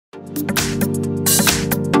Here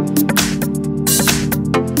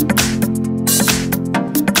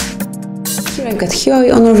I've got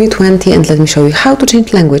Huawei Honor View 20 and let me show you how to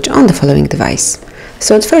change language on the following device.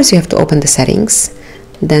 So at first you have to open the settings,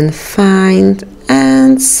 then find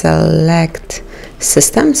and select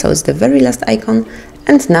System, so it's the very last icon,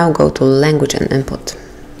 and now go to Language and Input.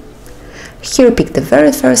 Here pick the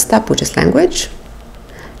very first tab, which is Language,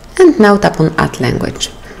 and now tap on Add Language.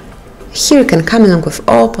 Here you can come along with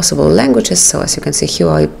all possible languages, so as you can see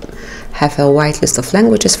Huawei have a wide list of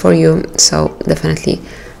languages for you, so definitely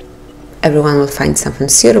everyone will find something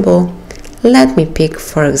suitable. Let me pick,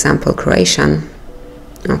 for example, Croatian.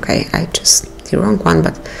 Okay, I chose the wrong one,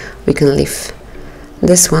 but we can leave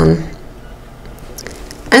this one.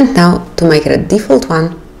 And now, to make it a default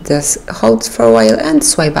one, just hold for a while and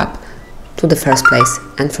swipe up to the first place.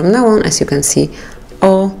 And from now on, as you can see,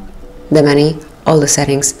 all the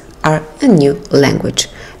settings are a new language.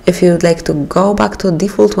 If you would like to go back to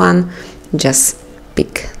default one, just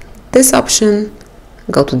pick this option,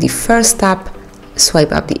 go to the first tab,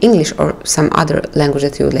 swipe up the English or some other language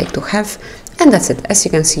that you would like to have, and that's it. As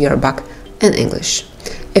you can see, you're back in English.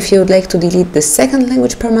 If you would like to delete the second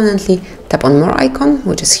language permanently, tap on More icon,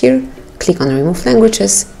 which is here, click on Remove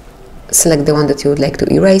Languages, select the one that you would like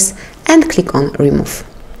to erase, and click on Remove.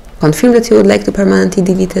 Confirm that you would like to permanently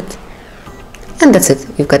delete it, and that's it.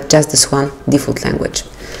 You've got just this one default language.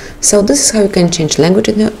 So this is how you can change language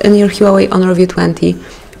in your Huawei Honor View 20.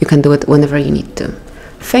 You can do it whenever you need to.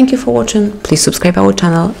 Thank you for watching, please subscribe our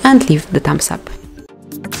channel and leave the thumbs up.